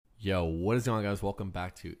Yo, what is going on, guys? Welcome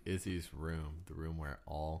back to Izzy's Room, the room where it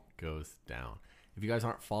all goes down. If you guys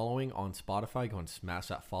aren't following on Spotify, go and smash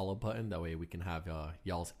that follow button. That way we can have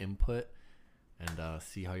y'all's input and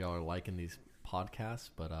see how y'all are liking these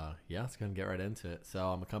podcasts. But yeah, let's go and get right into it. So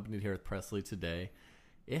I'm accompanied here with Presley today.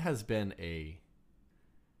 It has been I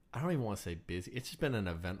don't even want to say busy. It's just been an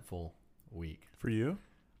eventful week. For you?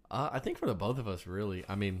 I think for the both of us, really.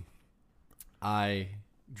 I mean, I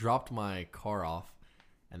dropped my car off.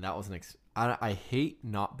 And that was I hate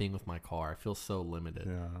not being with my car. I feel so limited.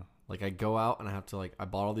 Yeah. Like I go out and I have to I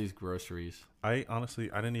bought all these groceries. I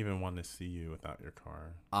didn't even want to see you without your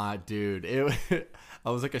car. Dude, I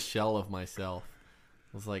was like a shell of myself.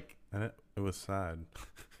 I was like, And it was sad.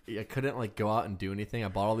 I couldn't go out and do anything. I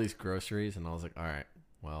bought all these groceries and I was like, all right,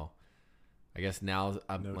 well, I guess now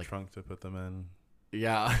I'm no trunk to put them in.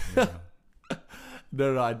 Yeah. Yeah.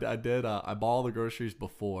 No, I did. I bought all the groceries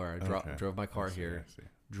before. I Okay. drove my car here. I see.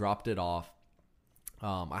 Dropped it off.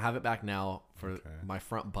 I have it back now for my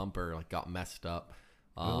front bumper got messed up.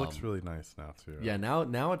 It looks really nice now too. Yeah,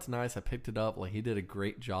 now it's nice. I picked it up. He did a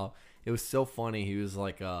great job. It was so funny. He was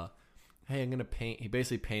like, "Hey, I'm gonna paint." He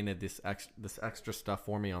basically painted this extra stuff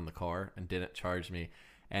for me on the car and didn't charge me.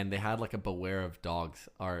 And they had a "Beware of Dogs"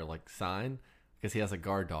 or sign because he has a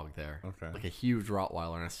guard dog there. Okay. Like a huge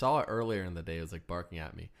Rottweiler, and I saw it earlier in the day. It was barking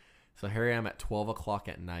at me. So here I am at 12 o'clock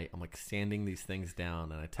at night. I'm sanding these things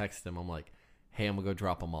down, and I text him. I'm like, "Hey, I'm gonna go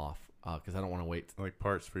drop them off because I don't want to wait." Like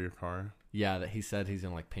parts for your car. Yeah, that he said he's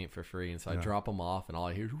gonna paint for free, and so I drop them off, and all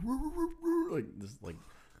I hear is this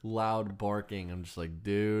loud barking. I'm just like,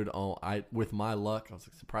 dude, with my luck, I was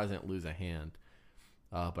surprised I didn't lose a hand.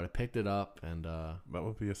 But I picked it up, and That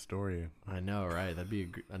would be a story. I know, right? That'd be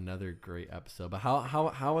another great episode. But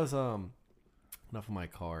how was enough of my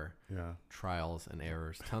car? Yeah. Trials and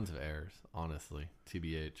errors, tons of errors, honestly,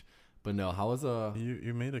 TBH. But no, how was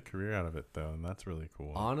You made a career out of it though, and that's really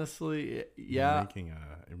cool. honestly, yeah,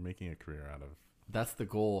 You're making a career out of. that's the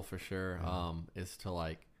goal for sure. Yeah. Is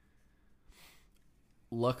to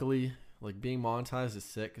luckily, being monetized is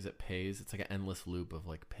sick because it pays. It's an endless loop of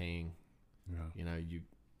paying. Yeah. You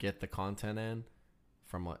get the content in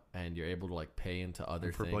and you're able to pay into other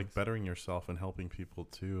And for things. bettering yourself and helping people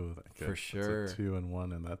too. For sure. It's a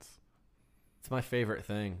 2-in-1, and that's. It's my favorite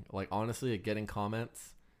thing. Honestly, getting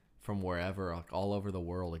comments from wherever, all over the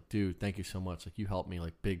world. Dude, thank you so much. You helped me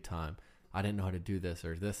big time. I didn't know how to do this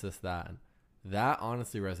or this, that. And that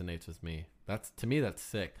honestly resonates with me. To me, that's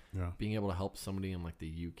sick. Yeah. Being able to help somebody in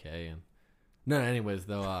the UK and no. Anyways,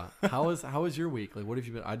 though, how was your week? What have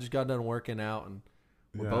you been? I just got done working out and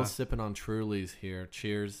we're both sipping on Trulies here.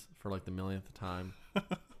 Cheers for the millionth time.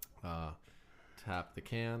 Tap the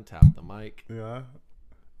can, tap the mic. Yeah.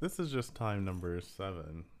 This is just time number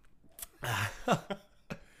 7.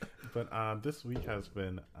 But this week has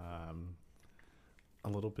been a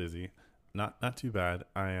little busy. Not too bad.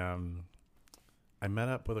 I met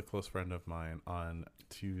up with a close friend of mine on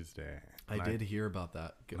Tuesday. I did hear about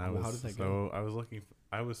that. How did that go?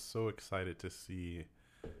 I was so excited to see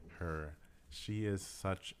her. She is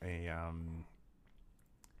such a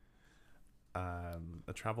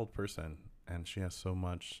traveled person, and she has so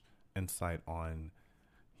much insight on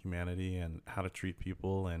humanity and how to treat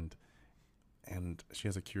people, and she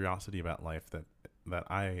has a curiosity about life that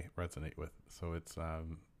I resonate with. So it's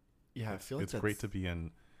Yeah, I feel it's great to be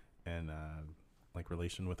in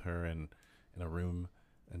relation with her and in a room,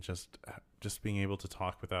 and just being able to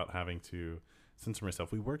talk without having to censor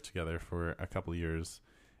myself. We worked together for a couple of years,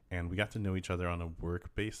 and we got to know each other on a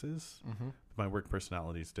work basis. Mm-hmm. My work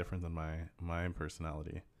personality is different than my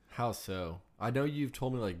personality. How so? I know you've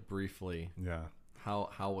told me briefly. Yeah. How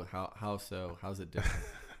so? How's it different?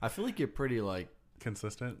 I feel you're pretty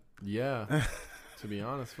Consistent. yeah. To be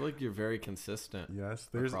honest, I feel you're very consistent. Yes.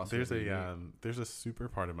 There's a super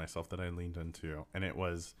part of myself that I leaned into, and it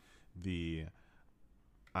was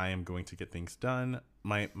I am going to get things done.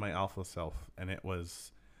 My alpha self, and it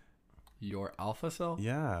was Your alpha self?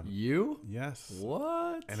 yeah. You? Yes.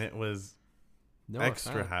 What? And it was No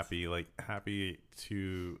extra offense. happy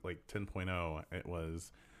to 10.0. It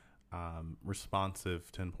was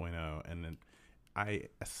responsive 10.0, and then I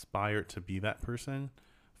aspire to be that person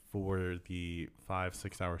for the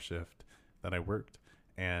 5-6 hour shift that I worked,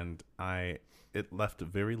 and it left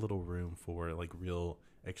very little room for real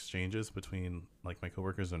exchanges between my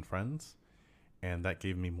coworkers and friends, and that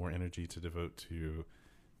gave me more energy to devote to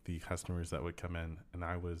the customers that would come in, and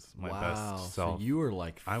I was my best self. So you were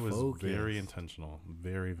I was focused. very intentional,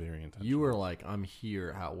 very, very intentional. You were I'm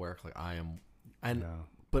here at work, I am, and Yeah.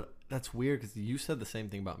 but that's weird because you said the same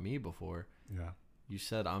thing about me before. Yeah. You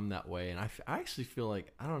said I'm that way, and I actually feel I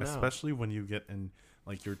don't know. Especially when you get in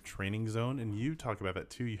like your training zone, and you talk about that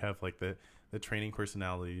too. You have like the training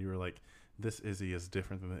personality. You're like, this Izzy is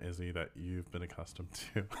different than the Izzy that you've been accustomed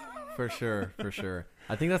to. For sure, for sure.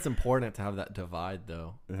 I think that's important to have that divide,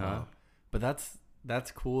 though. Yeah. But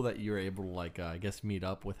that's cool that you're able to, like, I guess, meet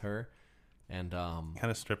up with her and kind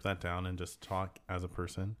of strip that down and just talk as a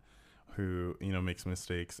person who, you know, makes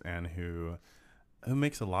mistakes and who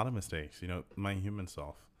makes a lot of mistakes, you know, my human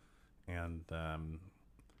self. And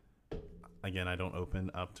again, I don't open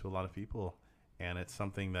up to a lot of people, and it's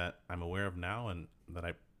something that I'm aware of now and that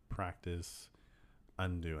I practice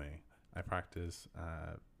undoing. I practice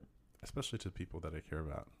especially to people that I care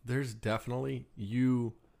about. There's definitely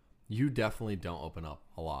you definitely don't open up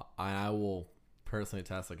a lot. I will personally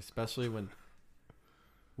attest, like, especially when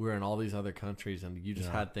we're in all these other countries and you just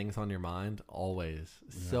had things on your mind always.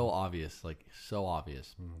 So obvious, like so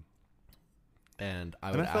obvious. And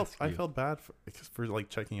I felt bad for like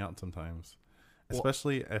checking out sometimes,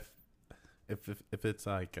 especially if it's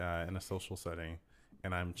like in a social setting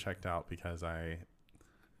and I'm checked out because I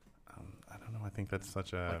don't know. I think that's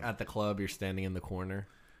such a, like, at the club, you're standing in the corner.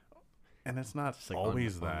 And it's not like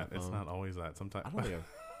always that. It's not always that. Sometimes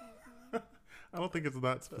I don't think it's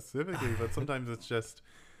that specifically, but sometimes it's just,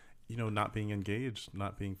 you know, not being engaged,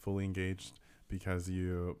 not being fully engaged because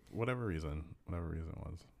you, whatever reason it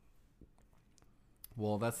was.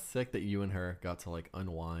 Well, that's sick that you and her got to, like,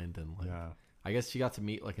 unwind and, like, I guess you got to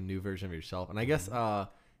meet, like, a new version of yourself. And I guess it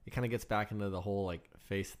kind of gets back into the whole, like,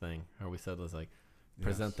 face thing, or we said was like,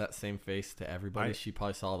 present that same face to everybody. She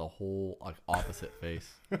probably saw the whole, like, opposite face.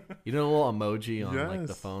 You know, a little emoji on like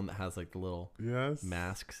the phone that has, like, the little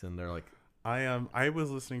masks, and they're like, I was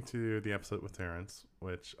listening to the episode with Terrence,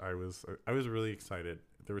 which I was really excited.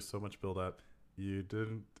 There was so much build up. You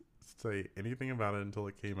didn't say anything about it until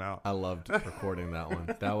it came out. I loved recording that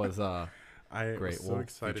one. That was I great. was so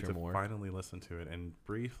excited to finally listen to it. And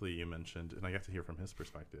briefly you mentioned, and I got to hear from his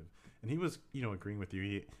perspective, and he was, you know, agreeing with you.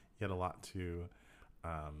 He had a lot to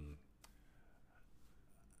I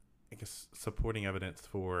guess supporting evidence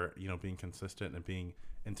for, you know, being consistent and being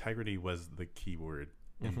integrity was the key word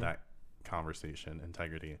in that conversation.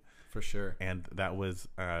 Integrity, for sure. And that was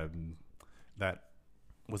like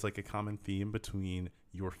a common theme between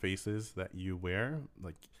your faces that you wear,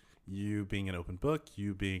 like you being an open book,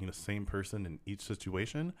 you being the same person in each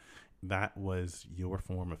situation. That was your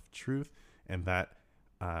form of truth, and that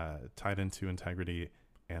tied into integrity.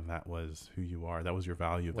 And that was who you are. That was your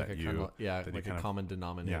value, like a common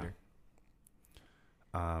denominator.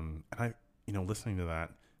 And I, you know, listening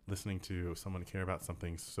to someone care about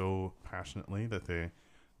something so passionately that they're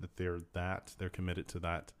committed to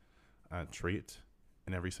that trait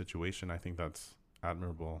in every situation. I think that's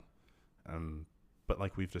admirable. But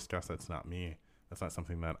like we've discussed, that's not me. That's not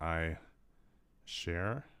something that I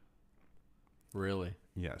share. Really?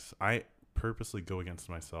 Yes, I purposely go against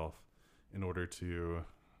myself in order to.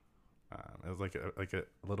 It was like a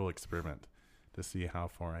little experiment to see how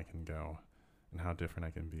far I can go and how different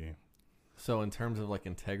I can be. So in terms of, like,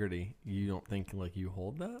 integrity, you don't think, like, you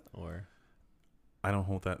hold that? Or I don't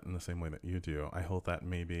hold that in the same way that you do. I hold that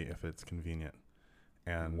maybe if it's convenient.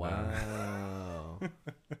 And wow.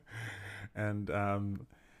 And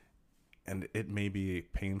it may be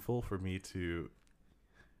painful for me to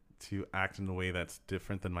act in a way that's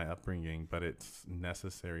different than my upbringing, but it's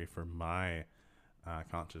necessary for my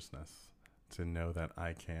consciousness to know that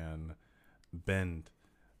I can bend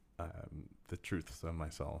the truths of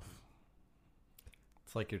myself.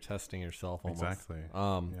 It's like you're testing yourself almost. Exactly.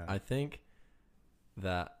 I think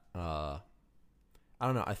that I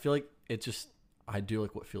don't know. I feel like it just, I do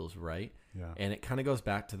like what feels right. Yeah. And it kind of goes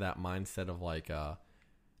back to that mindset of, like,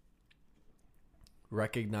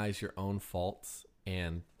 recognize your own faults.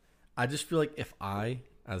 And I just feel like if I,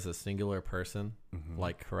 as a singular person,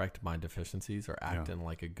 like, correct my deficiencies or act in,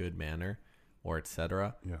 like, a good manner or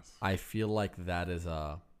etc. Yes. I feel like that is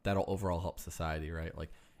that'll overall help society, right? Like,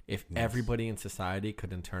 if everybody in society could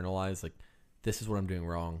internalize, like, this is what I'm doing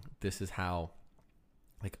wrong, this is how,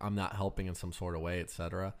 like, I'm not helping in some sort of way,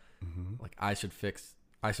 etc. Like, I should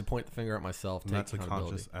point the finger at myself. And that's a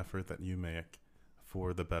conscious effort that you make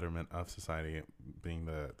for the betterment of society being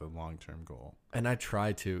the long-term goal. And I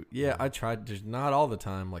try to. Yeah, I tried. Just not all the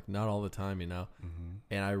time. Like, not all the time, you know.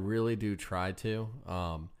 And I really do try to.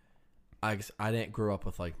 I didn't grow up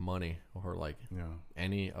with, like, money or, like,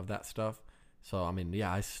 any of that stuff. So, I mean,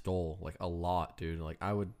 I stole, like, a lot, dude. Like,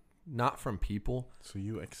 I would, not from people. So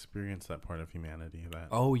you experience that part of humanity that.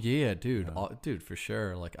 Oh yeah, dude. Dude, for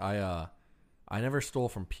sure. Like, I I never stole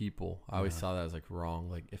from people. I always Yeah. saw that as like wrong.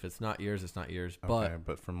 Like if it's not yours, it's not yours. Okay,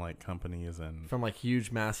 but from like companies and From like huge,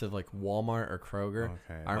 massive like Walmart or Kroger.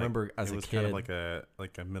 okay, I remember as it a was kid, kind of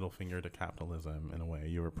like a middle finger to capitalism in a way.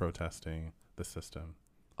 You were protesting the system.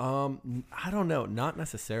 I don't know, not This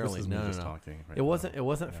necessarily. is No, me no, just no. talking. Right It wasn't. now. It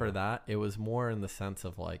wasn't for Yeah. that. It was more in the sense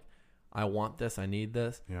of like, I want this. I need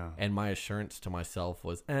this. Yeah. And my assurance to myself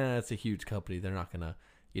was, it's a huge company. They're not gonna,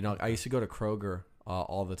 I used to go to Kroger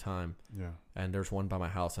all the time, Yeah. and there's one by my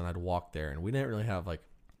house, and I'd walk there, and we didn't really have like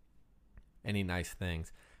any nice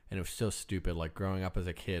things, and it was so stupid. Like growing up as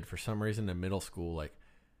a kid, for some reason in middle school, like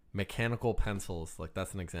mechanical pencils, like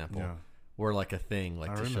that's an example, Yeah. were like a thing,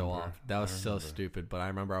 like I to show remember. off. That was I so remember. stupid. But I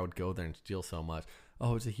remember I would go there and steal so much.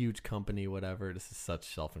 Oh, it's a huge company, whatever. This is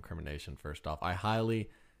such self-incrimination. First off, I highly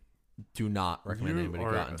do not recommend You anybody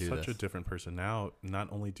are go out and do such this. a different person now.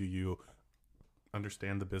 Not only do you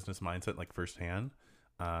understand the business mindset like firsthand,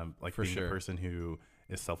 like For being sure. a person who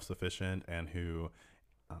is self-sufficient and who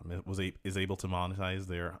is able to monetize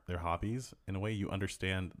their hobbies in a way, you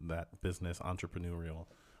understand that business entrepreneurial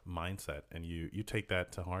mindset, and you take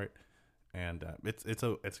that to heart. And it's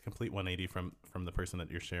a complete 180 from the person that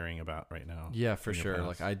you're sharing about right now. Yeah, for in your sure.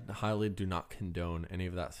 past. Like I highly do not condone any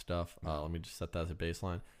of that stuff. Let me just set that as a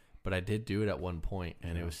baseline. But I did do it at one point,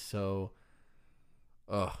 and it Yeah. was so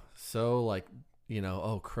like,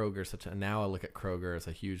 Kroger such a. Now I look at Kroger as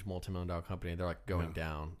a huge multi-million-dollar company. They're like going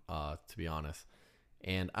down, to be honest.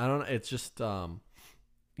 And I don't. It's just,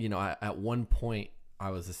 at one point I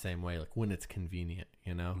was the same way. Like when it's convenient,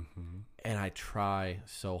 Mhm. And I try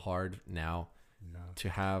so hard now Yeah. to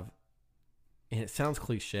have, and it sounds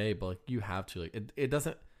cliche, but like you have to, like it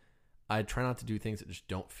doesn't. I try not to do things that just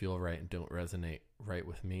don't feel right and don't resonate right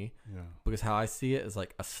with me, Yeah. because how I see it is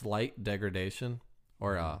like a slight degradation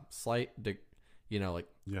or a slight, like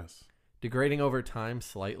Yes. degrading over time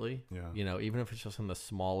slightly. Yeah. Even if it's just in the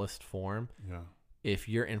smallest form. Yeah. If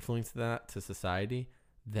you're influencing that to society,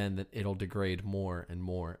 then it'll degrade more and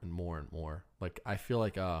more and more and more. Like I feel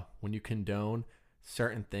like when you condone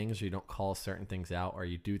certain things, or you don't call certain things out, or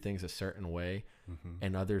you do things a certain way, Mhm.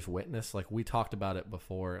 and others witness. Like we talked about it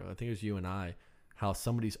before. I think it was you and I, how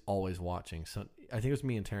somebody's always watching. So I think it was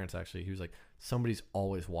me and Terrence actually. He was like, somebody's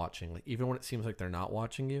always watching. Like even when it seems like they're not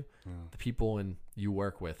watching you, Yeah. the people you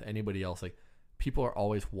work with, anybody else, like people are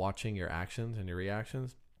always watching your actions and your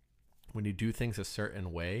reactions. When you do things a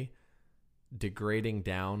certain way, degrading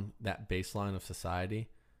down that baseline of society,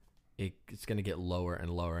 it's going to get lower and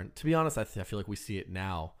lower. And to be honest, I feel like we see it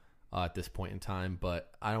now at this point in time,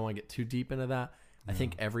 but I don't want to get too deep into that. I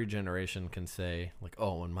think every generation can say like,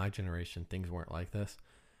 oh, in my generation, things weren't like this.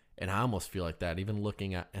 And I almost feel like that, even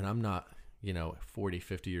looking at, and I'm not, 40,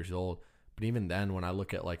 50 years old, but even then when I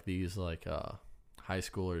look at like these like high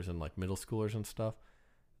schoolers and like middle schoolers and stuff,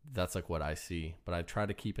 that's like what I see. But I try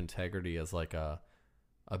to keep integrity as like a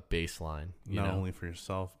baseline, Not only for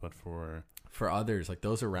yourself, but for others, like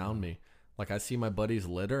those around me. Like I see my buddies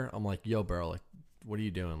litter, I'm like, yo bro, like what are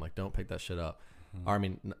you doing? Like don't pick that shit up. Or I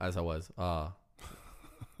mean, as I was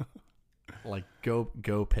like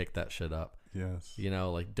go pick that shit up. yes.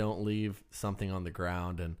 Like don't leave something on the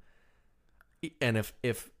ground. And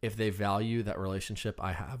if they value that relationship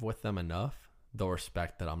I have with them enough, they'll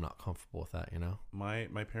respect that I'm not comfortable with that.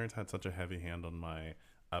 My parents had such a heavy hand on my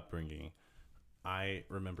upbringing. I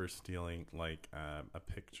remember stealing like a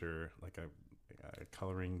picture, like a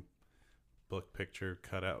coloring book picture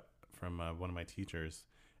cut out from one of my teachers,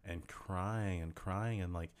 and crying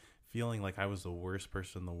and like feeling like I was the worst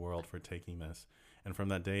person in the world for taking this. And from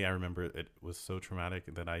that day, I remember it was so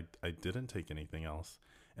traumatic that I didn't take anything else,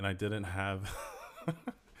 and I didn't have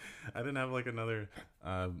like another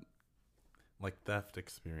like theft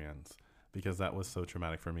experience, because that was so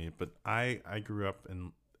traumatic for me. But I grew up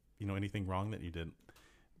in, anything wrong that you did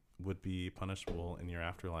would be punishable in your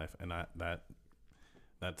afterlife, and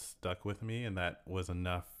that stuck with me, and that was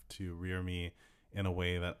enough to rear me in a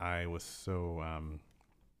way that I was so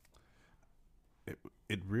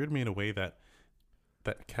it reared me in a way that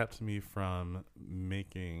kept me from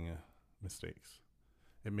making mistakes.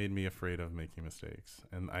 It made me afraid of making mistakes,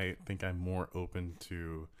 and I think I'm more open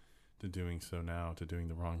to doing so now, to doing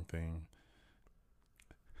the wrong thing.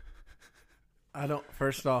 I don't.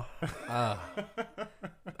 First off,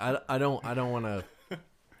 I don't want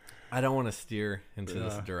to steer into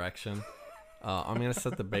this Yeah. direction. I'm gonna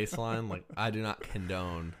set the baseline. Like I do not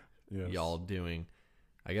condone Yes. y'all doing,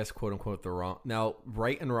 I guess, quote unquote, the wrong. Now,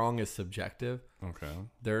 right and wrong is subjective. Okay.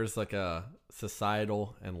 There's like a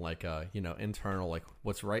societal and like a internal, like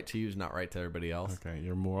what's right to you is not right to everybody else. Okay.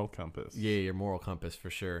 Your moral compass. Yeah, your moral compass for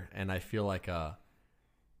sure. And I feel like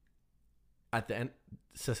at the end,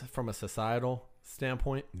 from a societal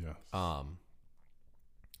standpoint, Yes.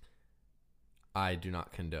 I do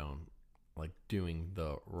not condone like doing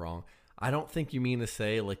the wrong. I don't think you mean to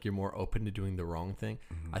say like you're more open to doing the wrong thing.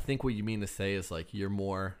 Mhm. I think what you mean to say is like you're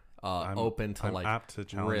more I'm open to I'm like apt to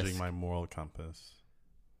challenging risk. my moral compass.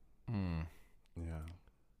 Hmm. Yeah.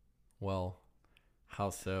 Well,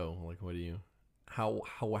 how so? Like, what do you?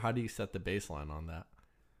 How do you set the baseline on that?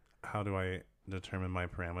 How do I determine my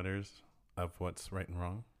parameters of what's right and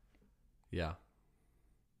wrong? Yeah.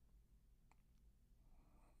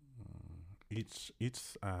 Each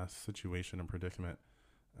situation and predicament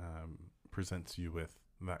presents you with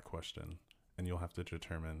that question, and you'll have to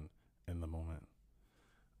determine in the moment.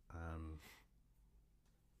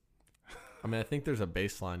 I mean, I think there's a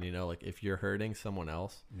baseline, you know, like if you're hurting someone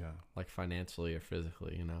else, Yeah. like financially or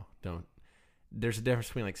physically, you know, don't. There's a difference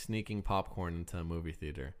between like sneaking popcorn into a movie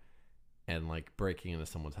theater and like breaking into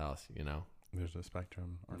someone's house, you know. There's a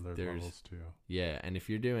spectrum, or there's levels too. Yeah, and if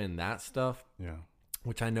you're doing that stuff, Yeah.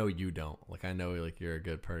 which I know you don't, like I know like you're a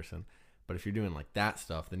good person, but if you're doing like that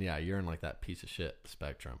stuff, then yeah, you're in like that piece of shit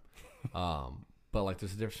spectrum. But like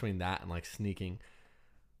there's a difference between that and like sneaking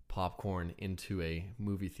popcorn into a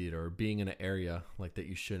movie theater or being in an area like that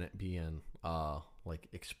you shouldn't be in, like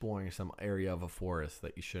exploring some area of a forest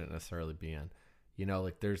that you shouldn't necessarily be in. You know,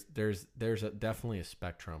 like there's definitely a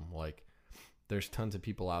spectrum. Like there's tons of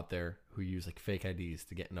people out there who use like fake IDs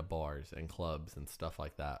to get into bars and clubs and stuff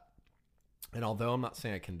like that. And although I'm not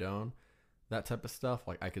saying I condone that type of stuff,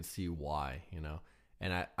 like I could see why, you know.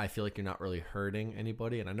 And I feel like you're not really hurting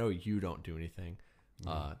anybody, and I know you don't do anything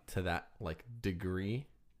to that like degree.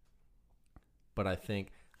 But I think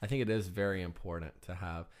it is very important to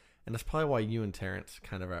have, and that's probably why you and Terrence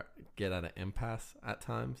kind of get at an impasse at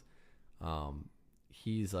times.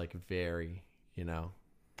 He's like very, you know,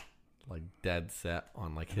 like dead set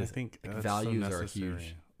on like his I think like, that's values so are huge.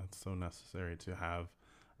 necessary. That's so necessary to have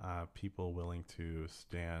people willing to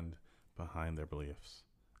stand behind their beliefs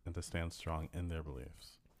and to stand strong in their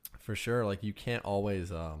beliefs. For sure, like you can't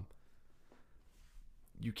always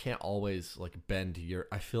like bend your.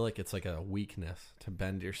 I feel like it's like a weakness to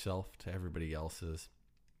bend yourself to everybody else's.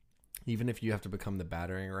 Even if you have to become the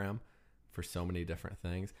battering ram for so many different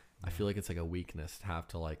things, I feel like it's like a weakness to have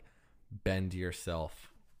to like bend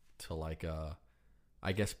yourself to like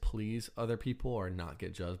I guess please other people or not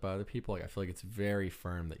get judged by other people. Like I feel like it's very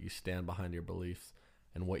firm that you stand behind your beliefs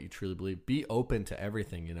and what you truly believe. Be open to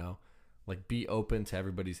everything, you know? Like be open to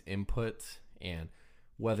everybody's inputs, and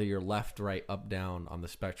whether you're left, right, up, down on the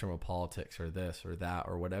spectrum of politics or this or that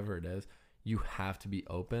or whatever it is, you have to be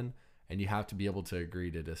open and you have to be able to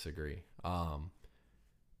agree to disagree.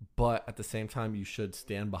 But at the same time, you should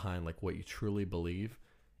stand behind like what you truly believe.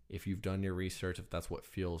 If you've done your research, if that's what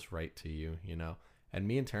feels right to you, you know. And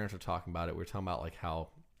me and Terrence were talking about it. We were talking about like how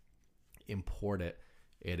important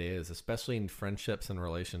it is, especially in friendships and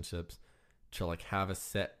relationships, to like have a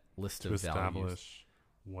set list To of values. establish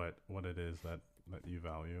what it is that you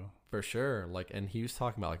value. For sure. Like, and he was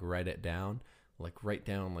talking about like write it down, like write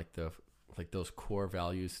down like those core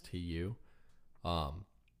values to you,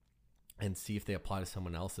 and see if they apply to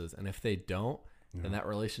someone else's. And if they don't, then that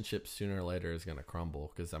relationship sooner or later is going to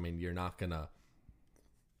crumble. Because I mean, you're not gonna.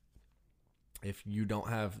 If you don't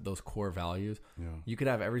have those core values, you could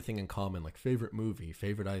have everything in common, like favorite movie,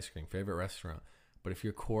 favorite ice cream, favorite restaurant. But if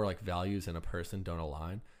your core like values in a person don't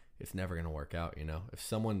align, it's never going to work out, you know? If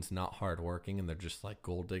someone's not hardworking and they're just like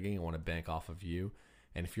gold digging and want to bank off of you,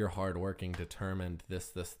 and if you're hardworking, determined, this,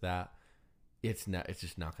 that, it's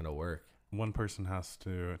just not going to work. One person has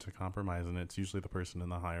to compromise, and it's usually the person in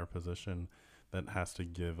the higher position that has to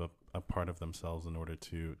give up a part of themselves in order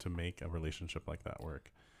to make a relationship like that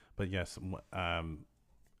work. But yes,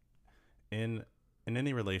 in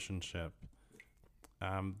any relationship,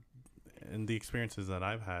 in the experiences that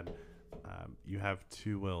I've had, you have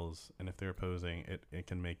two wills, and if they're opposing, it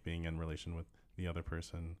can make being in relation with the other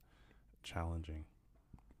person challenging.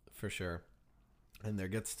 For sure. And there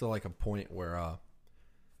gets to like a point where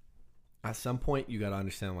at some point you got to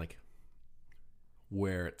understand like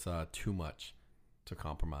where it's too much to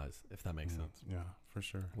compromise, if that makes sense. Yeah, for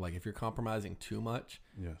sure. Like if you're compromising too much,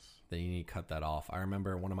 yes, then you need to cut that off. I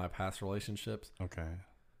remember one of my past relationships. Okay.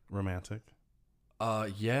 Romantic?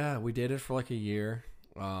 Yeah, we dated for like a year.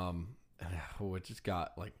 It just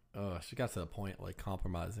got like, she got to the point like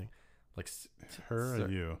compromising, like her or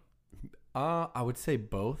you? I would say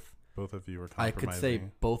both. Both of you were I compromising. could say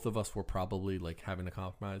both of us were probably like having to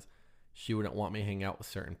compromise. She wouldn't want me hanging out with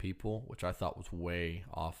certain people, which I thought was way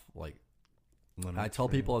off. Like, I tell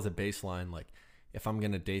people as a baseline, like, if I'm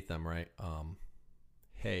gonna date them, right?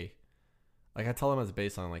 Hey, like I tell them as a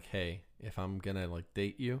baseline, like, hey, if I'm gonna like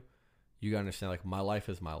date you, you gotta understand like my life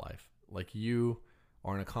is my life. Like you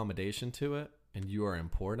are an accommodation to it, and you are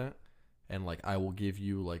important, and like I will give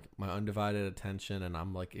you like my undivided attention, and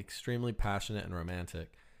I'm like extremely passionate and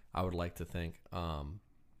romantic. I would like to think,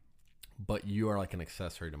 but you are like an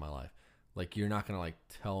accessory to my life. Like you're not gonna like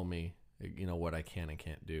tell me, you know, what I can and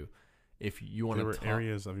can't do. If you want to, there were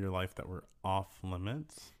areas of your life that were off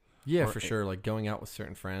limits. Yeah, for sure. Like going out with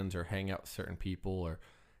certain friends or hanging out with certain people or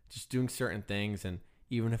just doing certain things. And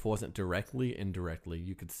even if it wasn't directly, indirectly,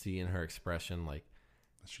 you could see in her expression, like,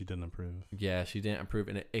 she didn't approve. Yeah, she didn't approve.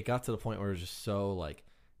 And it got to the point where it was just so, like,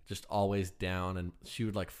 just always down. And she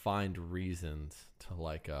would, like, find reasons to,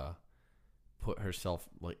 like, put herself,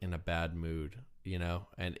 like, in a bad mood, you know?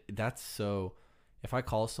 And that's so, if I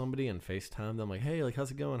call somebody and FaceTime them, like, hey, like,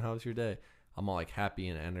 how's it going? How's your day? I'm all like happy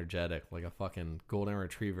and energetic, like a fucking golden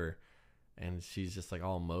retriever. And she's just like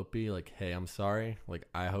all mopey, like, hey, I'm sorry. Like,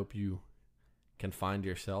 I hope you can find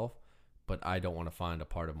yourself, but I don't want to find a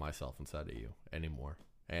part of myself inside of you anymore.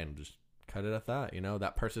 And just cut it at that. You know,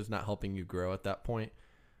 that person's not helping you grow at that point.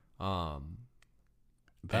 That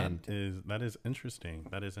is interesting.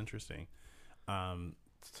 That is interesting.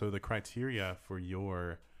 So the criteria for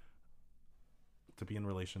to be in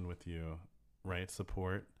relation with you, right?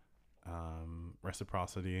 Support,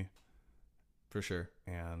 reciprocity, for sure,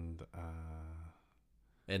 and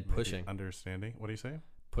pushing, understanding. What do you say?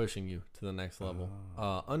 Pushing you to the next level.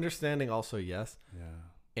 Understanding also, yes.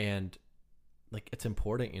 Yeah. And like it's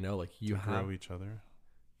important, you know, like you to grow each other.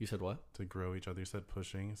 You said what? To grow each other. You said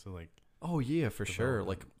pushing, so like. Oh yeah, for sure.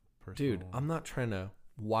 Like, dude, I'm not trying to.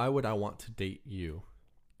 Why would I want to date you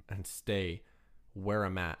and stay where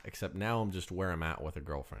I'm at? Except now I'm just where I'm at with a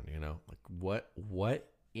girlfriend. You know, like what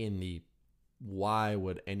in the, why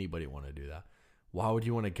would anybody want to do that? Why would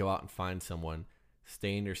you want to go out and find someone,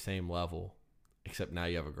 stay in your same level, except now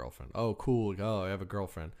you have a girlfriend? Oh, cool. Oh, I have a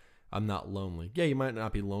girlfriend. I'm not lonely. Yeah, you might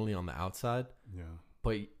not be lonely on the outside. Yeah.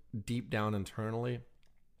 But deep down internally,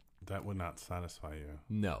 that would not satisfy you.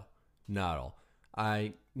 No, not at all.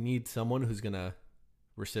 I need someone who's going to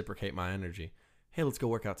reciprocate my energy. Hey, let's go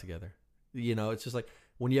work out together. You know, it's just like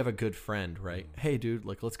when you have a good friend, right? Hey, dude,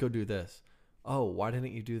 like, let's go do this. Oh, why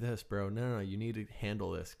didn't you do this, bro? No, you need to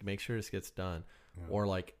handle this. Make sure this gets done. Yeah. Or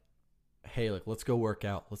like, hey, like, let's go work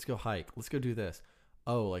out. Let's go hike. Let's go do this.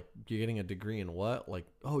 Oh, like, you're getting a degree in what? Like,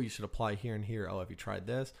 oh, you should apply here and here. Oh, have you tried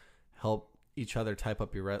this? Help each other type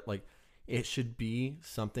up your like, it should be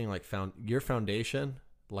something like your foundation.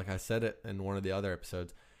 Like I said it in one of the other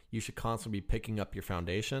episodes, you should constantly be picking up your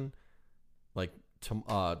foundation. Like,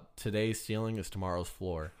 today's ceiling is tomorrow's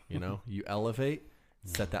floor. You know, you elevate.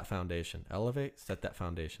 Set that foundation. Elevate, set that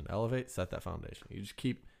foundation. Elevate, set that foundation. You just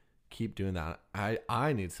keep doing that.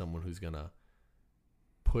 I need someone who's gonna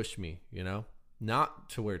push me, you know? Not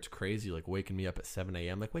to where it's crazy, like waking me up at 7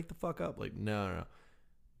 a.m. Like, wake the fuck up. Like, no.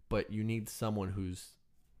 But you need someone who's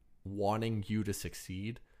wanting you to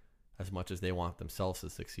succeed as much as they want themselves to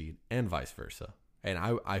succeed, and vice versa. And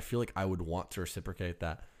I feel like I would want to reciprocate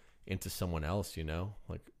that into someone else, you know?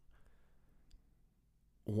 Like,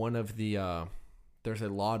 one of the there's a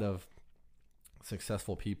lot of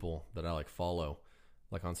successful people that I like follow,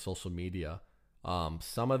 like on social media.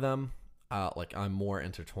 Some of them, like I'm more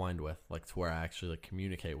intertwined with, like to where I actually like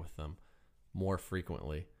communicate with them more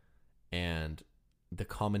frequently. And the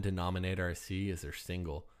common denominator I see is they're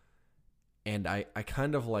single. And I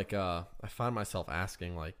kind of like, I find myself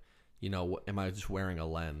asking like, you know, am I just wearing a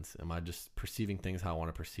lens? Am I just perceiving things how I want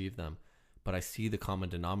to perceive them? But I see the common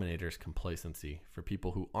denominator is complacency for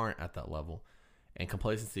people who aren't at that level. And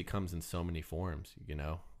complacency comes in so many forms, you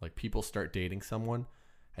know, like people start dating someone,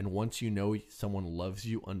 and once you know someone loves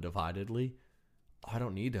you undividedly, I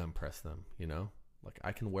don't need to impress them, you know, like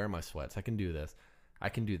I can wear my sweats. I can do this. I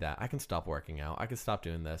can do that. I can stop working out. I can stop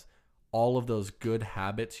doing this. All of those good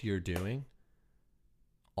habits you're doing,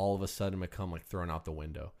 all of a sudden become like thrown out the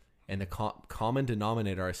window. And the common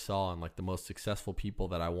denominator I saw in like the most successful people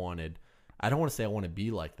that I wanted, I don't want to say I want to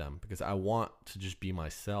be like them because I want to just be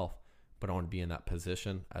myself. But I want to be in that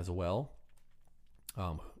position as well,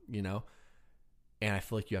 you know, and I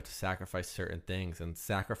feel like you have to sacrifice certain things, and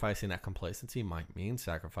sacrificing that complacency might mean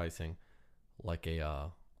sacrificing like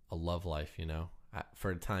a love life, you know,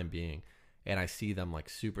 for the time being. And I see them like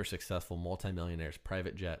super successful multimillionaires,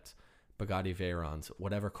 private jets, Bugatti Veyrons,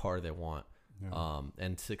 whatever car they want. Yeah.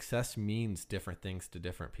 And success means different things to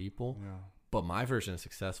different people. Yeah. But my version of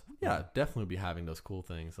success, definitely be having those cool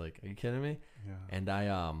things. Like, are you kidding me? Yeah.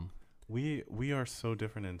 And We are so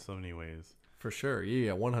different in so many ways. For sure.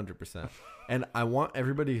 Yeah, 100%. And I want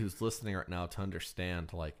everybody who's listening right now to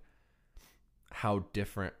understand like how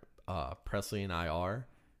different Presley and I are,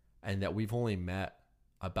 and that we've only met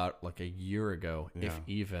about like a year ago, if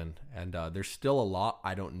even. And there's still a lot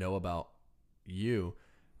I don't know about you,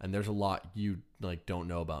 and there's a lot you like don't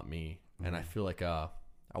know about me. And I feel like I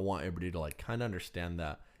want everybody to like kind of understand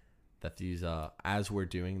that these as we're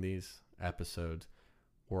doing these episodes,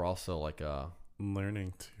 we're also like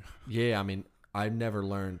learning to. Yeah, I mean, I never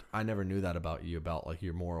knew that about you, about like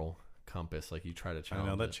your moral compass. Like you try to challenge.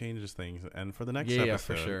 I know that it. changes things, and for the next episode, yeah,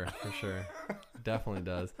 for sure, definitely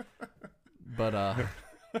does. But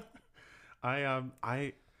I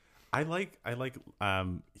like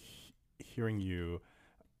hearing you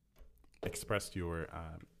express your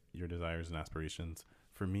desires and aspirations.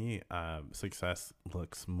 For me, success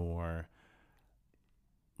looks more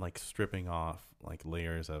like stripping off like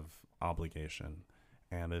layers of obligation,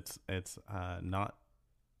 and it's not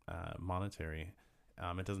monetary.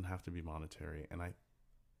 It doesn't have to be monetary, and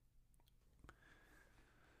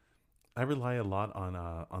I rely a lot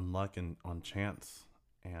on luck and on chance,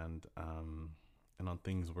 and on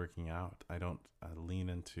things working out. I don't lean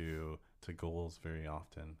into goals very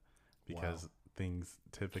often because things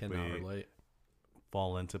typically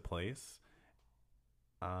fall into place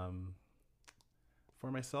for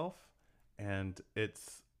myself, and it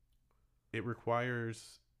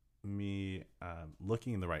requires me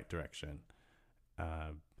looking in the right direction,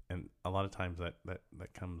 and a lot of times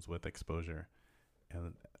that comes with exposure,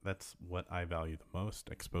 and that's what I value the most: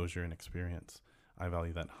 exposure and experience. I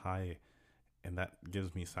value that high, and that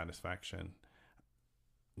gives me satisfaction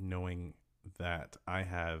knowing that I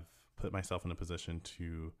have put myself in a position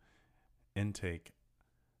to intake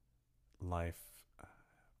life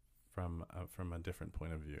from a different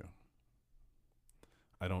point of view.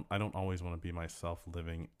 I don't always want to be myself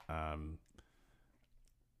living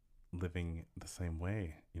the same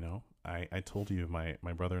way, you know. I told you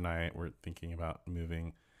my brother and I were thinking about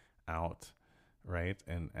moving out, right,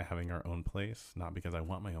 and having our own place, not because I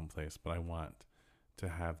want my own place, but I want to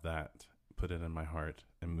have that, put it in my heart,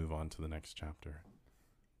 and move on to the next chapter.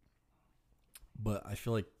 But I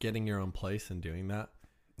feel like getting your own place and doing that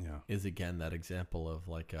is again that example of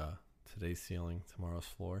like today's ceiling, tomorrow's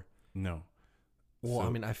floor. No. Well, I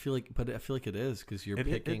mean, I feel like it is, because you're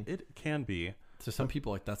picking. It can be. To some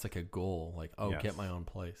people, like that's like a goal, like get my own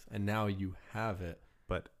place, and now you have it.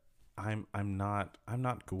 But I'm not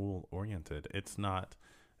goal oriented. It's not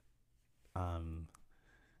a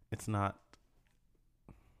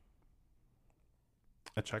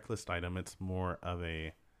checklist item. It's more of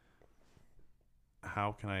a,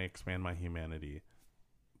 how can I expand my humanity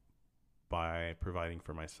by providing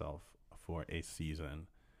for myself for a season,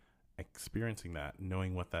 experiencing that,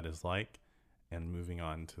 knowing what that is like, and moving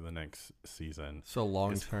on to the next season. So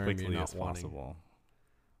long term, quickly you're not as possible. Wanting.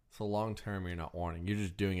 So long term, you're not wanting. You're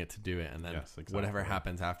just doing it to do it, and then whatever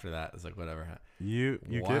happens after that is like whatever. You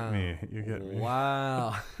get me. You get me.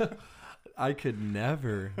 Wow. I could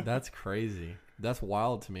never. That's crazy. That's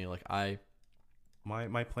wild to me. Like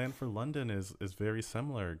My plan for London is very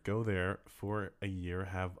similar. Go there for a year,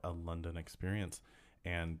 have a London experience,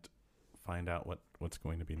 and find out what's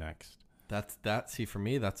going to be next. See, for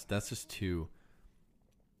me, that's just too.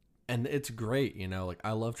 And it's great, you know, like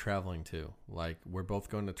I love traveling too. Like we're both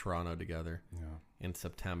going to Toronto together in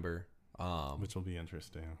September. Which will be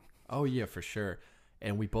interesting. Oh yeah, for sure.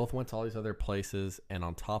 And we both went to all these other places, and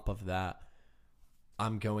on top of that,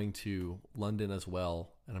 I'm going to London as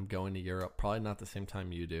well, and I'm going to Europe. Probably not the same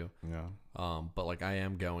time you do. Yeah. But like I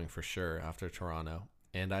am going for sure after Toronto.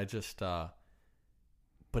 And I just but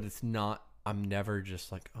it's not, I'm never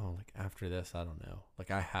just like, oh, like after this, I don't know. Like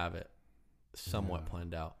I have it somewhat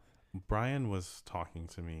planned out. Brian was talking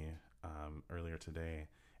to me earlier today,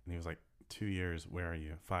 and he was like, 2 years, where are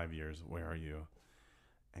you? 5 years, where are you?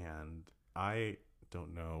 And I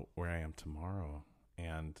don't know where I am tomorrow.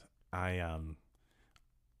 And I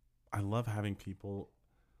love having people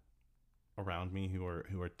around me who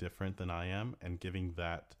are different than I am, and giving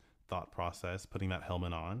that thought process, putting that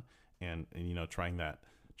helmet on, and you know, trying out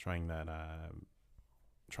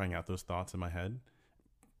those thoughts in my head.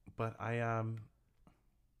 But I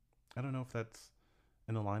don't know if that's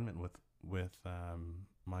in alignment with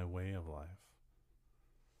my way of life.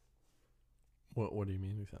 What do you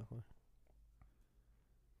mean exactly?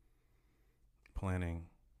 Planning.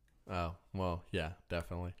 Oh, well, yeah,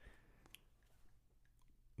 definitely.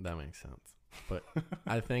 That makes sense. But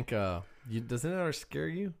I think doesn't it ever scare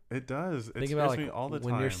you? It does. It Think about like me all the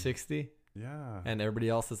when time. you're 60. Yeah. And everybody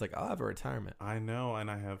else is like, oh, I have a retirement. I know, and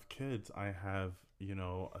I have kids. I have, you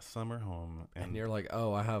know, a summer home, and you're like,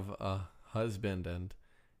 oh, I have a husband and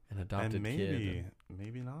an adopted kid.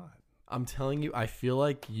 Maybe not. I'm telling you, I feel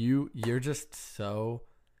like you're just so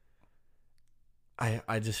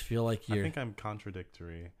I just feel like I you're think I'm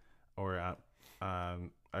contradictory, or a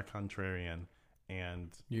contrarian, and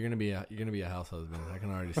you're gonna be a house husband. I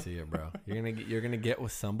can already see it, bro. You're gonna get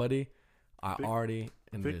with somebody. I Big- already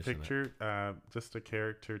envision big it. picture. Just a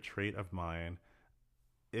character trait of mine.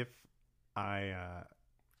 If I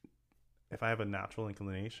have a natural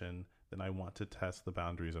inclination, then I want to test the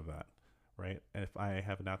boundaries of that, right? And if I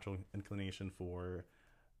have a natural inclination for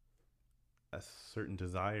a certain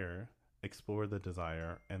desire, explore the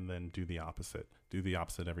desire, and then do the opposite. Do the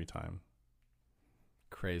opposite every time.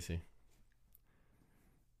 Crazy.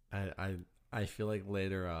 I feel like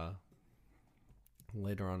later on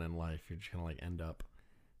in life you're just gonna like end up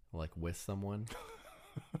like with someone,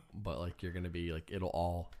 but like you're gonna be like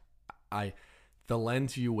the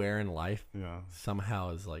lens you wear in life somehow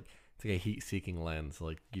is like it's like a heat-seeking lens.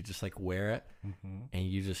 Like you just like wear it, and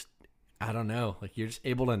you just I don't know, like you're just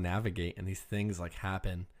able to navigate, and these things like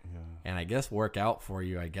happen, and I guess work out for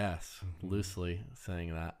you. I guess loosely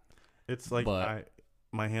saying that. It's like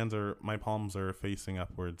my palms are facing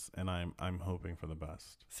upwards, and I'm hoping for the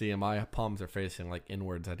best. See, and my palms are facing like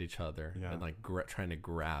inwards at each other, and like trying to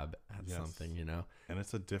grab at something, you know. And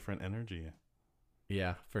it's a different energy.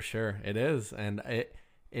 Yeah, for sure, it is, and it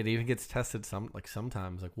even gets tested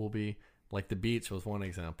sometimes. Like we'll be like the beach was one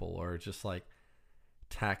example, or just like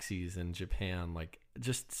taxis in Japan, like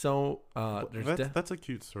just so. That's a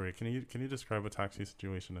cute story. Can you describe a taxi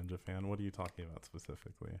situation in Japan? What are you talking about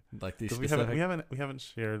specifically? Like these we haven't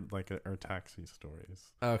shared like our taxi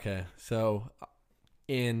stories. Okay, so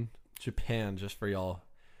in Japan, just for y'all,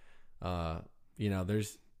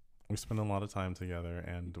 we spent a lot of time together,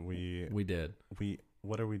 and we did.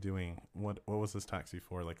 What are we doing? What was this taxi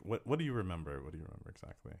for? Like, what do you remember? What do you remember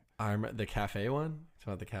exactly? I remember the cafe one. It's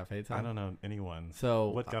about the cafe time. I don't know anyone. So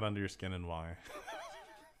what got under your skin and why?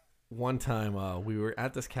 One time we were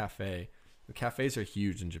at this cafe. The cafes are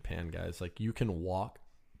huge in Japan, guys. Like you can walk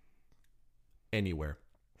anywhere,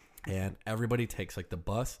 and everybody takes like the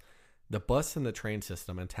bus and the train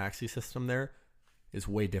system and taxi system there is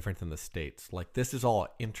way different than the States. Like this is all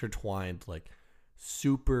intertwined, like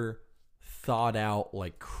super thought out,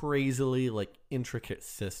 like crazily like intricate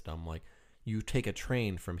system. Like you take a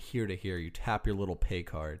train from here to here, you tap your little pay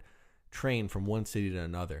card, train from one city to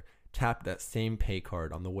another, tap that same pay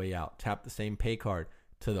card on the way out, tap the same pay card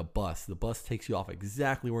to the bus takes you off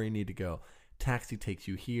exactly where you need to go, taxi takes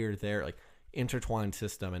you here, there, like intertwined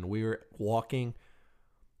system. And we were walking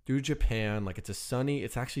through Japan, like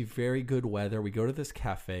it's actually very good weather. We go to this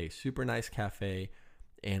cafe, super nice cafe,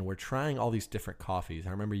 and we're trying all these different coffees.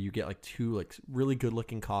 I remember you get like 2 like really good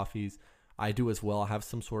looking coffees. I do as well. I have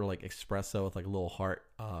some sort of like espresso with like a little heart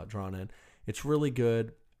drawn in. It's really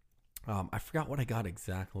good. I forgot what I got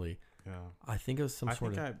exactly. Yeah. I think it was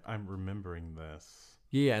I'm remembering this.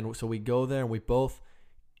 Yeah, and so we go there, and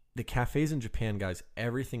the cafes in Japan, guys,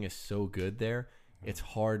 everything is so good there. It's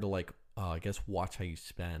hard to like I guess watch how you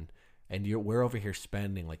spend. And we're over here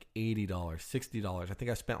spending like $80, $60. I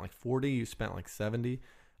think I spent like $40. You spent like $70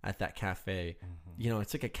 at that cafe. You know,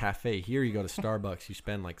 it's like a cafe. Here you go to Starbucks, you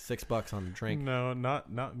spend like $6 on a drink. No,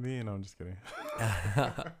 not me. No, I'm just kidding.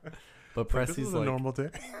 But Pressy's this is a normal day.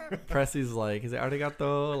 Pressy's like, is it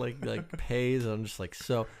arigato? Like pays. I'm just like,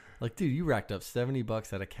 so like, dude, you racked up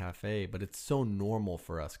 $70 at a cafe, but it's so normal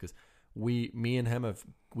for us because me and him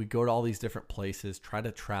we go to all these different places, try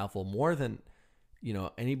to travel more than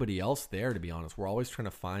anybody else there, to be honest. We're always trying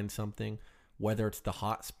to find something, whether it's the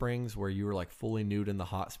hot springs where you were like fully nude in the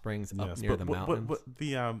hot springs up near the mountains. But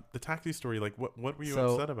the taxi story, like what were you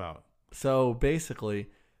upset about? So basically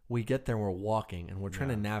we get there and we're walking and we're trying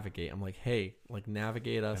to navigate. I'm like, hey, like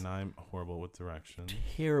navigate us. And I'm horrible with direction.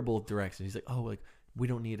 Terrible direction. He's like, oh, like we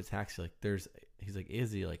don't need a taxi. Like he's like,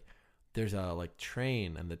 Izzy, like there's a like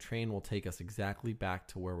train, and the train will take us exactly back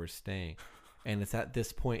to where we're staying. And it's at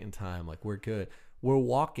this point in time, like we're good. We're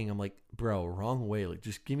walking. I'm like, bro, wrong way. Like,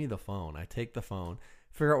 just give me the phone. I take the phone.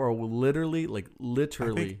 Figure out we're literally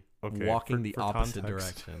walking the opposite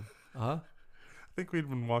direction. I think we'd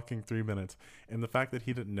been walking 3 minutes. And the fact that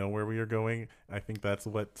he didn't know where we were going, I think that's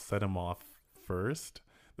what set him off first.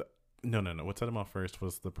 No. What set him off first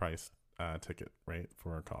was the price ticket, right,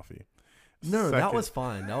 for our coffee. No, that was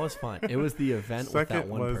fine. It was the event with that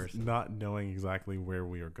one person. Second was not knowing exactly where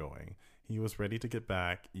we were going. He was ready to get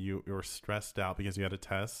back. You were stressed out because you had a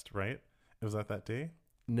test, right? Was that day?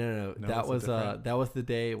 No. That was the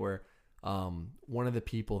day where one of the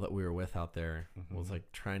people that we were with out there was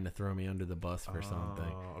like trying to throw me under the bus for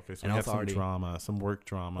something. Okay, so we had some work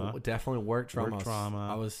drama. Definitely work drama.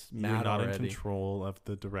 I was mad already. You're not in control of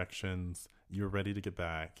the directions. You were ready to get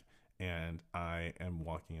back, and I am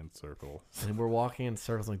walking in circles. And we're walking in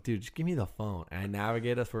circles like, dude, just give me the phone. And I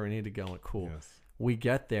navigate us where we need to go. I'm like, cool. Yes. We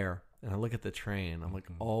get there and I look at the train. I'm like,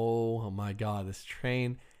 oh my God, this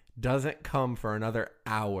train doesn't come for another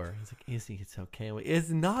hour. He's like, Izzy, it's okay. I'm like, it's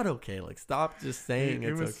not okay. Like, stop just saying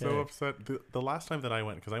it's okay. He was so upset. The last time that I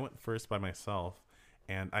went, because I went first by myself,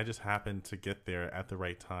 and I just happened to get there at the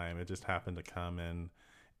right time. It just happened to come in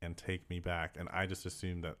and take me back, and I just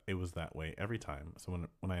assumed that it was that way every time. So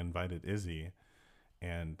when I invited Izzy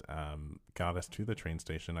and got us to the train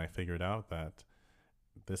station, I figured out that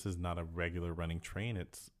this is not a regular running train.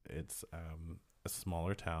 It's a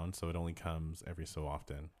smaller town, so it only comes every so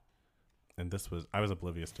often. And I was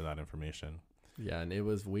oblivious to that information. Yeah,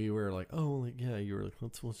 and we were like, oh, like, yeah, you were like,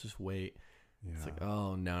 let's just wait. Yeah. It's like,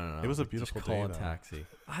 oh, no. It was a beautiful just call day, a taxi.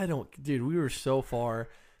 Dude, we were so far.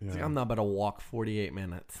 Yeah. It's like, I'm not about to walk 48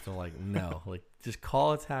 minutes to, like, no. Like, just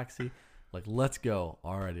call a taxi. Like, let's go.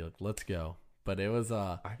 Already, like, let's go. But it was...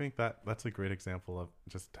 I think that's a great example of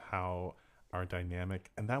just how our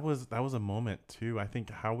dynamic... And that was a moment, too. I think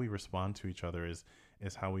how we respond to each other is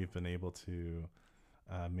how we've been able to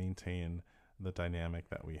maintain the dynamic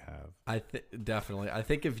that we have. Definitely. I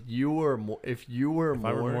think if I were more you, if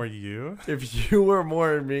you were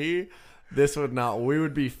more me, we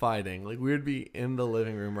would be fighting. Like, we would be in the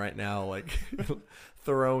living room right now, like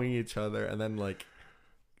throwing each other, and then like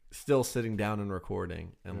still sitting down and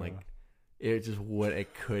recording, and like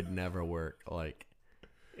it could never work. Like,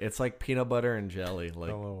 it's like peanut butter and jelly.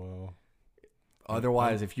 Like, LOL.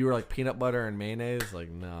 Otherwise, if you were like peanut butter and mayonnaise,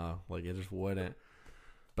 like, nah, like it just wouldn't.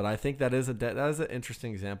 But I think that is an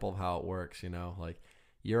interesting example of how it works. You know, like,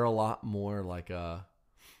 you're a lot more like I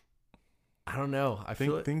don't know. I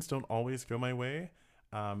feel things don't always go my way.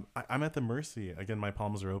 I'm at the mercy. Again, my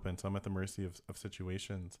palms are open, so I'm at the mercy of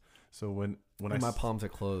situations. So when my palms are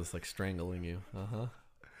closed, like strangling you.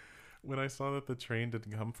 When I saw that the train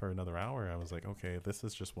didn't come for another hour, I was like, okay, this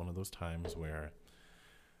is just one of those times where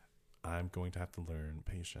I'm going to have to learn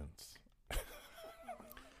patience.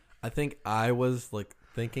 I think I was like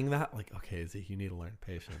thinking that, like, okay, Izzy, you need to learn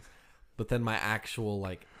patience. But then my actual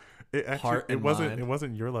like it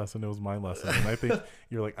wasn't your lesson, it was my lesson. And I think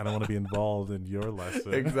you're like, I don't want to be involved in your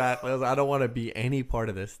lesson. Exactly. I don't want to be any part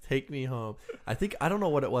of this. Take me home. I don't know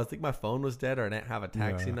what it was. I think my phone was dead, or I didn't have a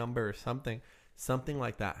taxi number or something. Something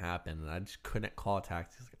like that happened, and I just couldn't call a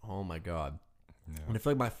taxi. I was like, oh my God. Yeah. And I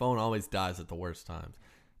feel like my phone always dies at the worst times.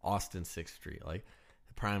 Austin 6th Street, like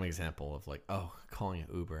the prime example of like, calling an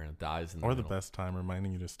Uber and it dies in the middle. The best time,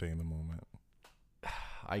 reminding you to stay in the moment.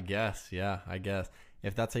 I guess.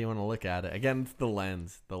 If that's how you want to look at it. Again, it's the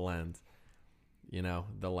lens. You know,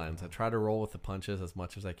 the lens. I try to roll with the punches as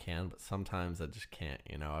much as I can, but sometimes I just can't.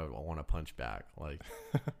 You know, I want to punch back. Like,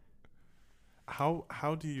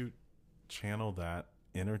 how do you channel that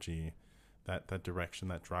energy, that direction,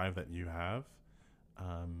 that drive that you have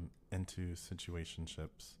into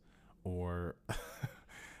situationships, or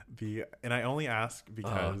and I only ask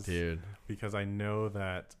because I know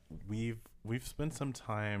that we've spent some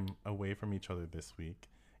time away from each other this week.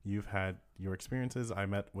 You've had your experiences. I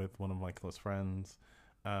met with one of my close friends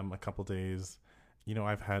a couple days. You know,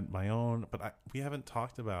 I've had my own, but we haven't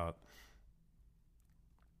talked about,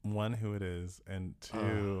 one, who it is, and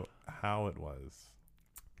two, how it was.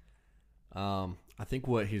 I think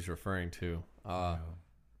what he's referring to,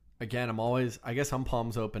 again, I'm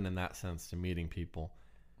palms open in that sense to meeting people,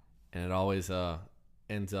 and it always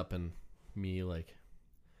ends up in me, like,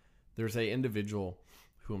 there's a individual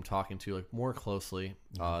who I'm talking to like more closely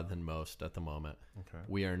than most at the moment. Okay.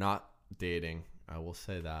 We are not dating, I will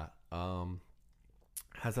say that.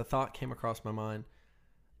 Has a thought came across my mind?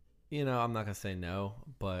 You know, I'm not going to say no,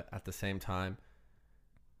 but at the same time,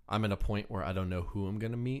 I'm at a point where I don't know who I'm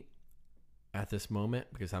going to meet at this moment,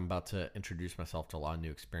 because I'm about to introduce myself to a lot of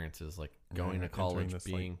new experiences, like going to college,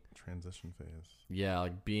 being transition phase. Yeah,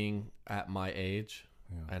 like being at my age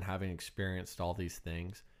and having experienced all these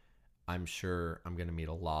things. I'm sure I'm going to meet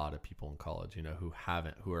a lot of people in college, you know, who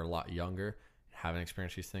are a lot younger, haven't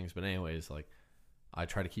experienced these things. But anyways, like, I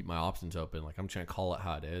try to keep my options open. Like, I'm trying to call it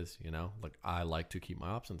how it is, you know, like, I like to keep my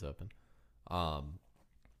options open.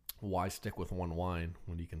 Why stick with one wine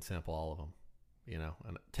when you can sample all of them, you know,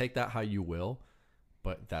 and take that how you will.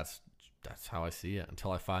 But that's how I see it,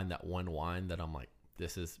 until I find that one wine that I'm like,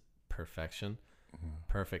 this is perfection,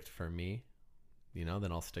 perfect for me, you know,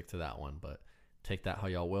 then I'll stick to that one. But take that how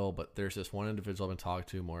y'all will. But there's this one individual I've been talking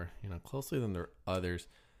to more, you know, closely than the others.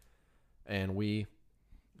 And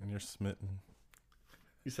you're smitten.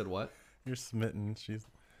 You said what? You're smitten.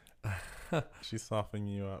 She's softening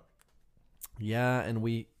you up. Yeah. And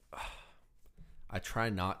I try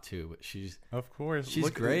not to, but she's she's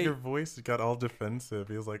great. Your voice got all defensive.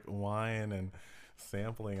 He was like whine and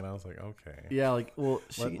sampling, and I was like, okay, Yeah, like, well,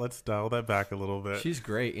 let's dial that back a little bit. She's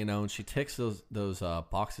great, you know, and she ticks those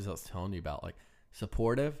boxes I was telling you about, like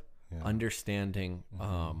supportive, understanding.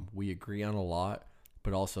 We agree on a lot,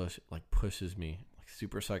 but also like pushes me, like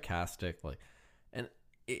super sarcastic, like, and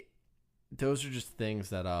those are just things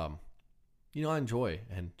that you know, I enjoy,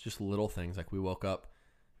 and just little things like we woke up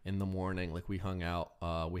in the morning, like we hung out.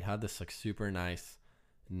 We had this like super nice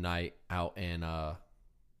night out in the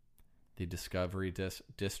Discovery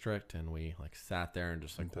District, and we like sat there and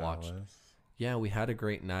just like watched. Yeah, we had a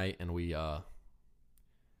great night, and we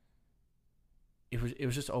it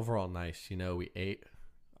was just overall nice. You know, we ate.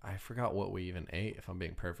 I forgot what we even ate, if I'm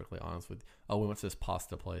being perfectly honest with you. Oh, we went to this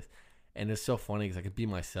pasta place. And it's so funny because I could be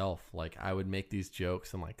myself. Like, I would make these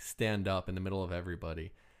jokes and, like, stand up in the middle of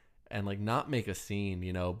everybody and, like, not make a scene,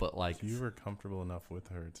 you know, but, like... So you were comfortable enough with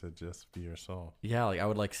her to just be yourself. Yeah, like, I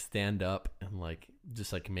would, like, stand up and, like,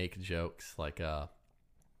 just, like, make jokes. Like, I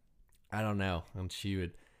don't know. And she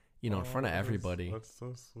would, you know, in front of everybody. That's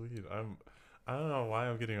so sweet. I don't know why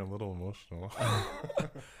I'm getting a little emotional.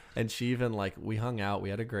 And she even, like, we hung out. We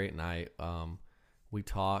had a great night. We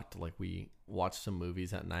talked, like, we watched some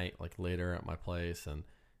movies at night, like, later at my place, and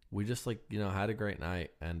we just, like, you know, had a great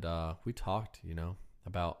night, and we talked, you know,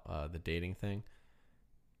 about the dating thing,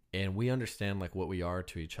 and we understand, like, what we are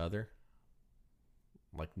to each other,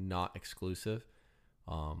 like, not exclusive.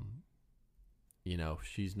 You know,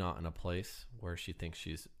 she's not in a place where she thinks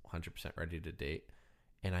she's 100% ready to date,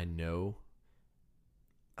 and I know,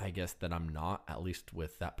 I guess, that I'm not, at least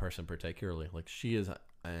with that person particularly. Like, she is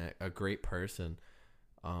a great person.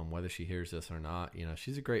 Whether she hears this or not, you know,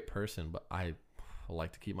 she's a great person, but I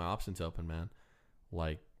like to keep my options open, man.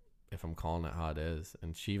 Like, if I'm calling it how it is.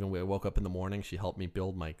 And we woke up in the morning, she helped me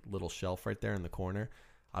build my little shelf right there in the corner.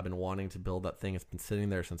 I've been wanting to build that thing. It's been sitting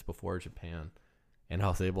there since before Japan. And I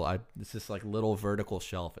was it's this like little vertical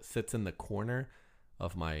shelf. It sits in the corner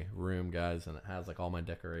of my room, guys, and it has like all my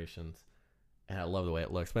decorations. And I love the way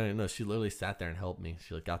it looks. But I didn't know, she literally sat there and helped me.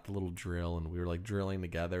 She like got the little drill, and we were like drilling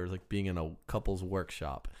together. It was like being in a couple's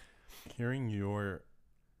workshop. Hearing your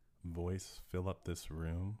voice fill up this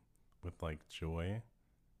room with like joy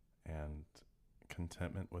and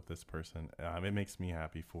contentment with this person, it makes me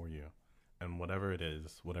happy for you. And whatever it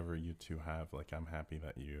is, whatever you two have, like, I'm happy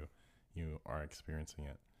that you are experiencing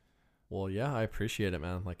it. Well, yeah, I appreciate it,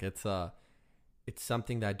 man. Like, it's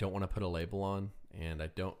something that I don't want to put a label on, and I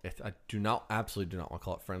absolutely do not want to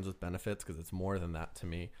call it friends with benefits, because it's more than that to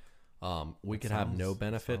me. We could have no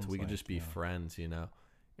benefits. We could just be friends, you know,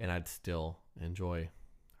 and I'd still enjoy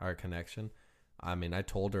our connection. I mean, I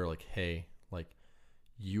told her, like, hey, like,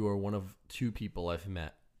 you are one of two people I've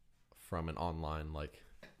met from an online, like,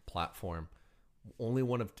 platform. Only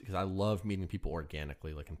one of, because I love meeting people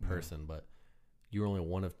organically, like in person, but you're only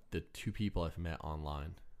one of the two people I've met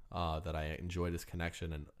online that I enjoy this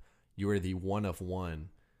connection, and you are the one of one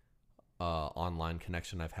online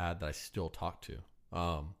connection I've had that I still talk to.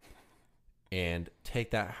 And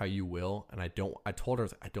take that how you will. And I told her,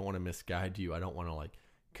 I don't want to misguide you. I don't want to like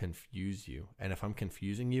confuse you. And if I'm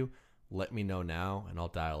confusing you, let me know now and I'll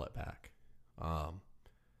dial it back.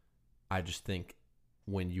 I just think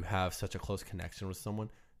when you have such a close connection with someone,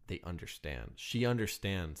 they understand. She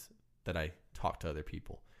understands that I talk to other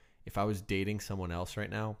people. If I was dating someone else right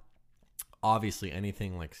now, obviously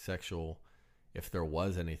anything like sexual, if there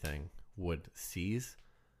was anything, would cease.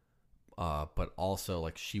 But also,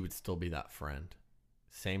 like, she would still be that friend.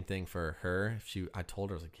 Same thing for her. I told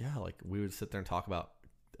her, I was like, yeah, like, we would sit there and talk about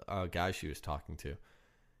a guy she was talking to.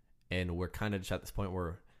 And we're kind of just at this point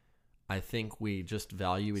where I think we just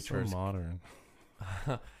value each other's... So modern.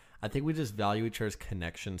 I think we just value each other's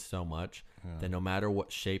connection so much that no matter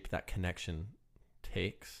what shape that connection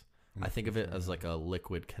takes, I think of it as like a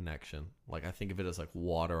liquid connection. Like, I think of it as like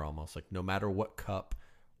water almost. Like, no matter what cup,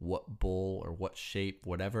 what bowl, or what shape,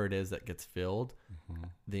 whatever it is that gets filled,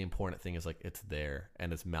 the important thing is like it's there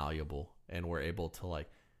and it's malleable, and we're able to, like,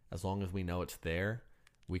 as long as we know it's there,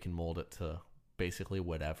 we can mold it to basically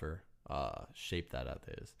whatever shape that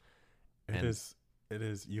is. It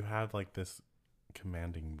is. You have like this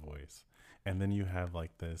commanding voice, and then you have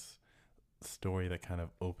like this story that kind of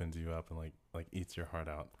opens you up and like eats your heart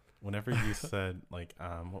out. Whenever you said like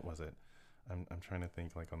what was it? I'm trying to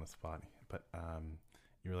think like on the spot, but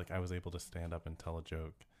you were like, I was able to stand up and tell a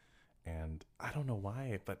joke, and I don't know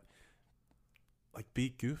why, but like be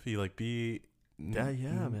goofy, like be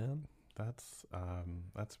man. That's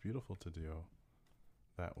beautiful to do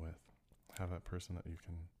that with. Have that person that you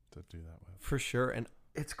can to do that with. For sure. And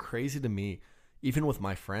it's crazy to me, even with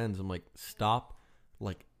my friends, I'm like, stop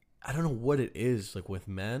like, I don't know what it is, like, with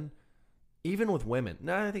men, even with women.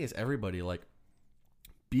 No, I think it's everybody. Like,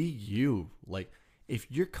 be you. Like, if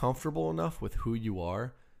you're comfortable enough with who you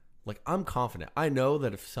are, like, I'm confident. I know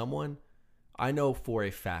that if someone, I know for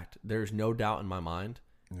a fact, there's no doubt in my mind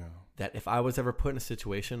that if I was ever put in a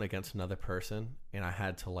situation against another person and I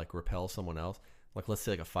had to, like, repel someone else, like, let's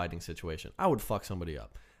say, like, a fighting situation, I would fuck somebody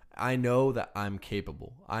up. I know that I'm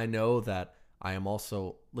capable. I know that I am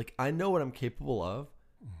also, like, I know what I'm capable of.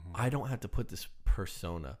 I don't have to put this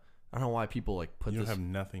persona. I don't know why people, like, put You this. have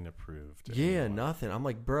nothing to prove to Yeah, anyone. nothing. I'm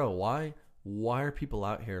like, bro, why are people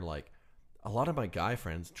out here, like, a lot of my guy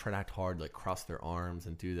friends try to act hard, like, cross their arms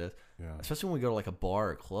and do this. Yeah. Especially when we go to, like, a bar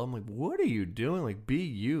or club. I'm like, what are you doing? Like, be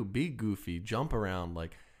you. Be goofy. Jump around.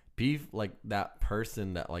 Like, be, like, that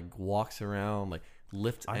person that, like, walks around, like,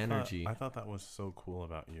 lifts energy. I thought that was so cool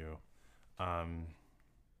about you.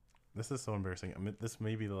 This is so embarrassing. I mean, this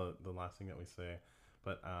may be the last thing that we say,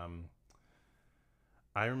 but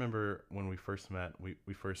I remember when we first met,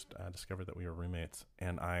 we first discovered that we were roommates,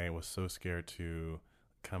 and I was so scared to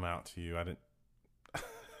come out to you. I didn't.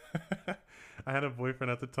 I had a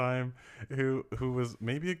boyfriend at the time who was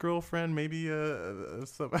maybe a girlfriend, maybe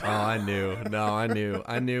some. Oh, I knew. No, I knew.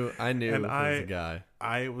 And it was a guy.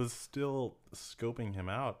 I was still scoping him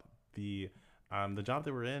out. The job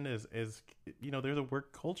that we're in is there's a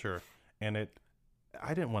work culture, and I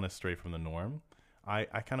didn't want to stray from the norm. I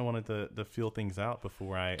kind of wanted to feel things out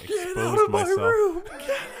before I exposed myself. Room.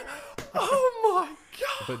 Oh my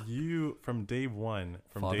god! But you, from day one,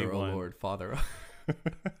 Father, oh Lord, Father.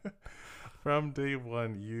 From day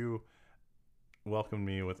one, you welcomed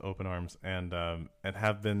me with open arms, and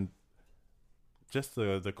have been just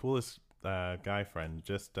the coolest guy friend.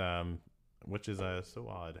 Just which is so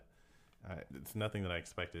odd. It's nothing that I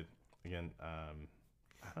expected. Again, I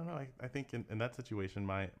don't know. I think in that situation,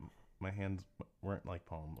 my hands weren't like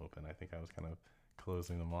palm open. I think I was kind of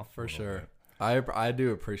closing them off for sure. I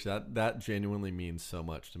do appreciate that. That genuinely means so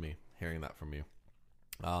much to me, hearing that from you.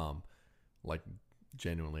 Like,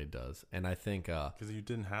 genuinely it does. And I think because you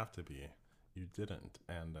didn't have to be, you didn't,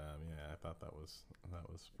 and I thought that was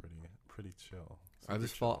pretty chill. I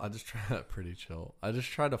just try pretty chill. I just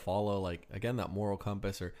try to follow, like, again, that moral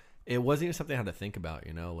compass, or it wasn't even something I had to think about.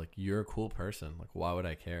 Like, you're a cool person. Like, why would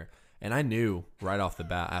I care? And I knew right off the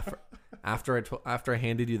bat after I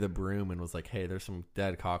handed you the broom and was like, "Hey, there's some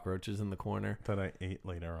dead cockroaches in the corner that I ate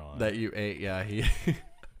later on." That you ate, yeah.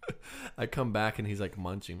 I come back and he's like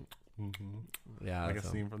munching. Mm-hmm. Yeah, like a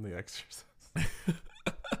scene from The Exorcist.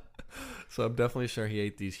 So I'm definitely sure he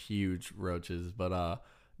ate these huge roaches. But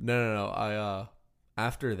no. I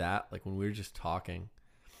after that, like, when we were just talking,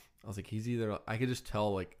 I was like, he's either, I could just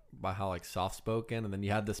tell, like, by how, like, soft spoken, and then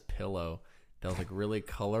you had this pillow that was, like, really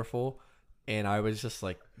colorful, and I was just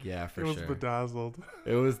like, yeah, for sure. It was bedazzled.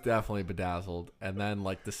 It was definitely bedazzled. And then,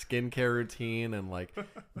 like, the skincare routine and, like,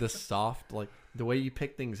 the soft, like, the way you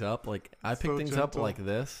pick things up. Like, I pick things up like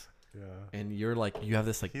this. Yeah. And you're, like, you have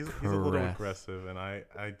this, like, he's a little aggressive, and I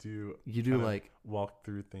do. You do, like, walk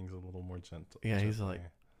through things a little more gentle. Yeah, he's like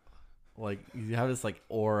you have this, like,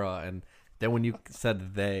 aura, and then when you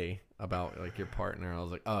said they about, like, your partner, I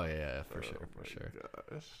was like, oh yeah, for sure.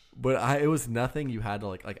 Gosh. But it was nothing you had to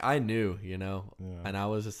like I knew, and I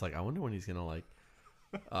was just like, I wonder when he's gonna, like,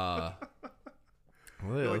 you're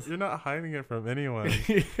not hiding it from anyone.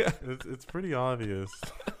 Yeah. It's pretty obvious.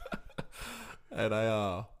 And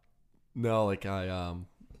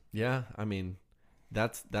yeah, I mean,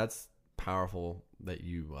 that's powerful that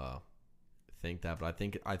you think that, but I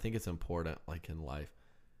think it's important, like, in life,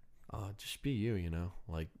 just be you,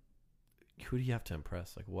 like, who do you have to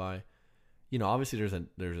impress? Like, why? Obviously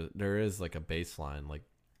there is like a baseline, like,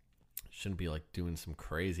 shouldn't be, like, doing some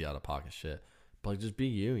crazy out of pocket shit, but, like, just be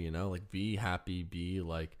you, like, be happy, be,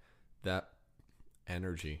 like, that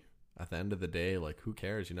energy. At the end of the day, like, who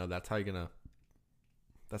cares? That's how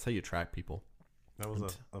you attract people. That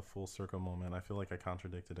was a full circle moment. I feel like I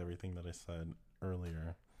contradicted everything that I said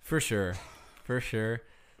earlier. For sure.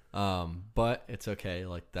 But it's okay.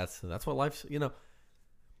 Like, that's what life's,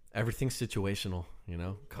 everything's situational,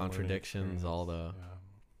 contradictions, all the,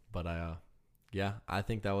 but I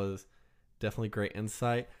think that was definitely great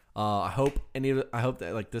insight. I hope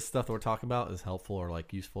that, like, this stuff that we're talking about is helpful or,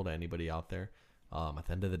 like, useful to anybody out there. At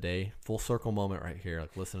the end of the day, full circle moment right here.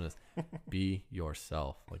 Like, listen to this. Be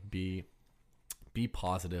yourself. Like, be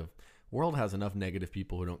positive. World has enough negative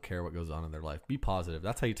people who don't care what goes on in their life. Be positive.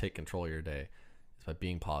 That's how you take control of your day. It's by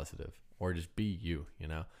being positive, or just be you,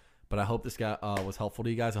 But I hope this was helpful to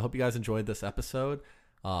you guys. I hope you guys enjoyed this episode.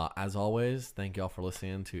 As always, thank y'all for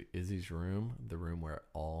listening to Izzy's Room, the room where it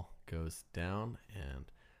all goes down, and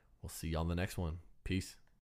we'll see y'all in the next one. Peace.